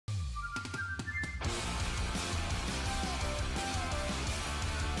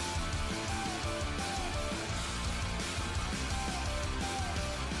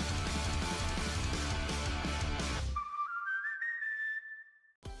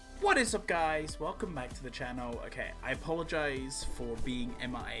What is up, guys? Welcome back to the channel. Okay, I apologize for being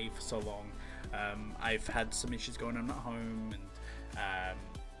MIA for so long. I've had some issues going on at home and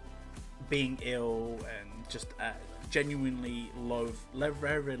being ill and just genuinely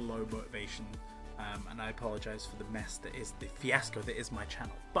very low motivation. And I apologize for the mess that is the fiasco that is my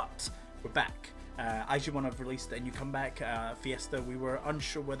channel. But we're back. Aizwan have released a new comeback, Fiesta. We were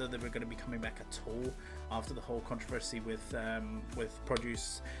unsure whether they were going to be coming back at all after the whole controversy with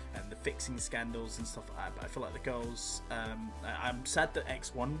produce and the fixing scandals and stuff like that. But I feel like the girls, I'm sad that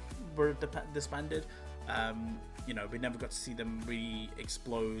X1 were disbanded. You know, we never got to see them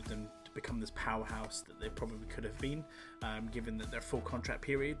re-explode and become this powerhouse that they probably could have been, given that their full contract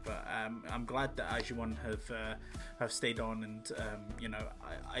period. But I'm glad that Aizwan have stayed on, and you know,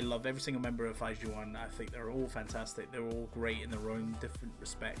 I love every single member of Aizwan. I think they're all fantastic. They're all great in their own different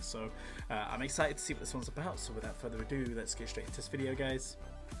respects. So I'm excited to see what this one's about. So without further ado, let's get straight into this video, guys,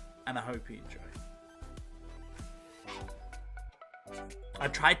 and I hope you enjoy. I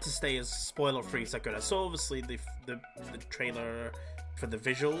tried to stay as spoiler free as I could. I saw obviously the trailer for the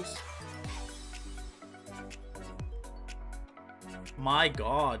visuals. My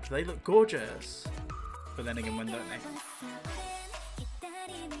god, they look gorgeous. But then again, when don't they?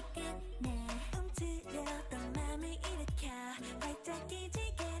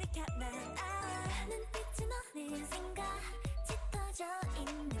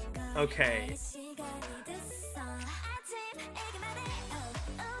 Okay.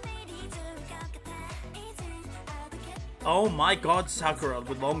 Oh my god, Sakura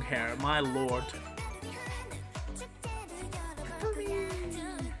with long hair, my lord.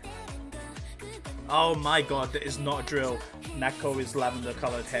 Oh my god, that is not a drill. Nako is lavender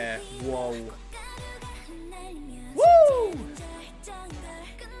colored hair. Whoa. Woo!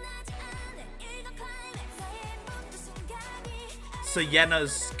 So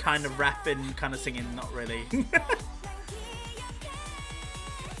Yena's kind of rapping, kind of singing, not really.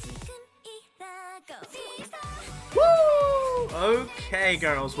 Okay,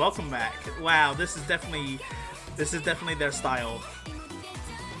 girls, welcome back. Wow, this is definitely their style.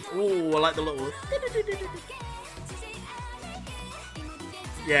 Ooh, I like the little.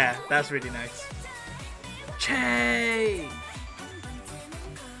 Yeah, that's really nice. Che!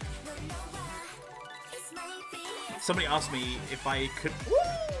 Somebody asked me if I could.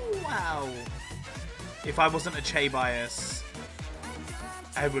 Ooh, wow! If I wasn't a Che bias,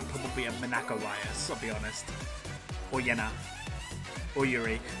 I would probably be a Minako bias. I'll be honest. Or Yena. Or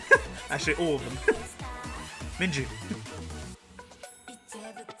Yuri. Actually, all of them. Minju.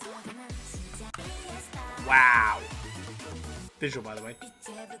 Wow. Visual, by the way.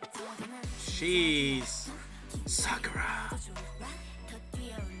 Jeez. Sakura.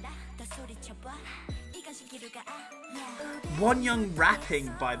 One Young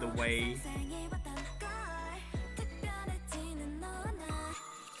rapping, by the way.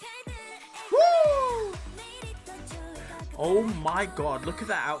 Oh my god, look at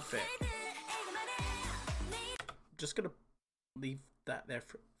that outfit. I'm just gonna leave that there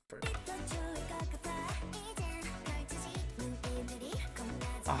for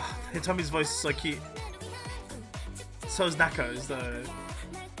ah, Hitomi's voice is so cute. So is Nako's though.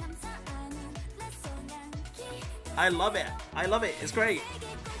 I love it. I love it. It's great.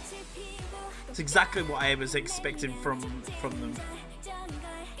 It's exactly what I was expecting from them.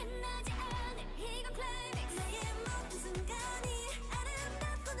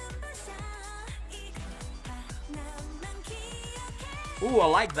 Ooh, I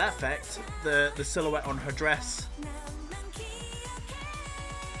like that effect. The silhouette on her dress.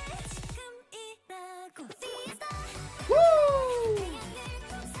 Woo!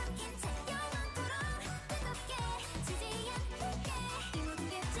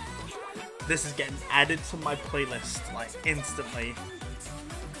 This is getting added to my playlist like instantly.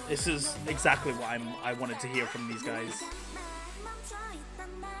 This is exactly what I wanted to hear from these guys.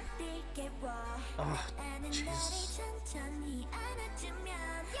 Oh, jeez.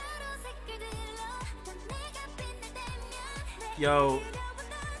 Yo,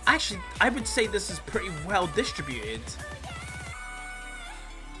 actually, I would say this is pretty well distributed.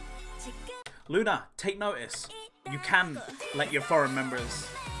 Luna, take notice. You can let your foreign members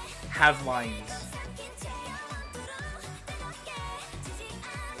have lines.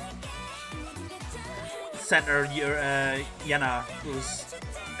 Center your Yena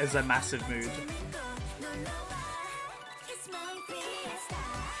is a massive mood.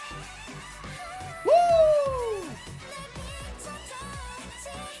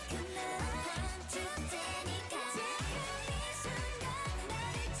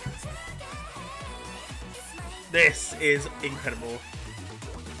 This is incredible.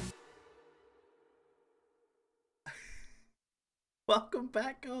 Welcome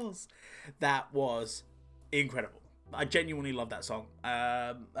back, girls. That was incredible. I genuinely love that song.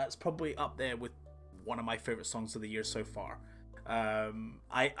 That's probably up there with one of my favorite songs of the year so far.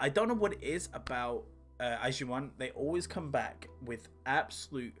 I don't know what it is about aizwan. They always come back with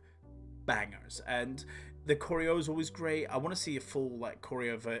absolute bangers, and the choreo is always great. I want to see a full like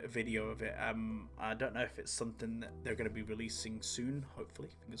choreo video of it. I don't know if it's something that they're going to be releasing soon, hopefully,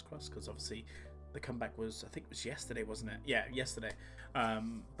 fingers crossed, because obviously the comeback was, I think it was yesterday, wasn't it? Yeah, yesterday.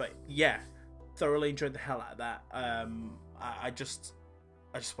 But yeah, thoroughly enjoyed the hell out of that. I just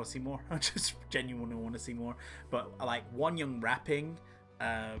want to see more. I just genuinely want to see more. But like One Young rapping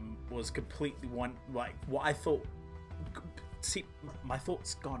was completely one, like what I thought. See, my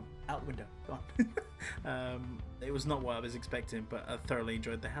thoughts gone out the window, gone. It was not what I was expecting, but I thoroughly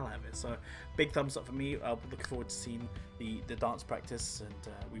enjoyed the hell out of it. So big thumbs up for me. I'll be looking forward to seeing the dance practice,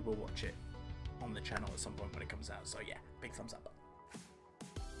 and we will watch it on the channel at some point when it comes out. So yeah, big thumbs up.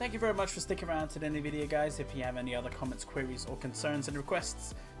 Thank you very much for sticking around to the end of the video, guys. If you have any other comments, queries, or concerns and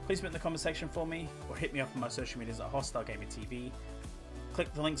requests, please put in the comment section for me, or hit me up on my social medias at HostileGamerYT.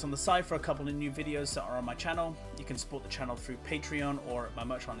 Click the links on the side for a couple of new videos that are on my channel. You can support the channel through Patreon or my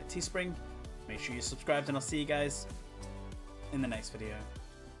merch line at Teespring. Make sure you're subscribed, and I'll see you guys in the next video.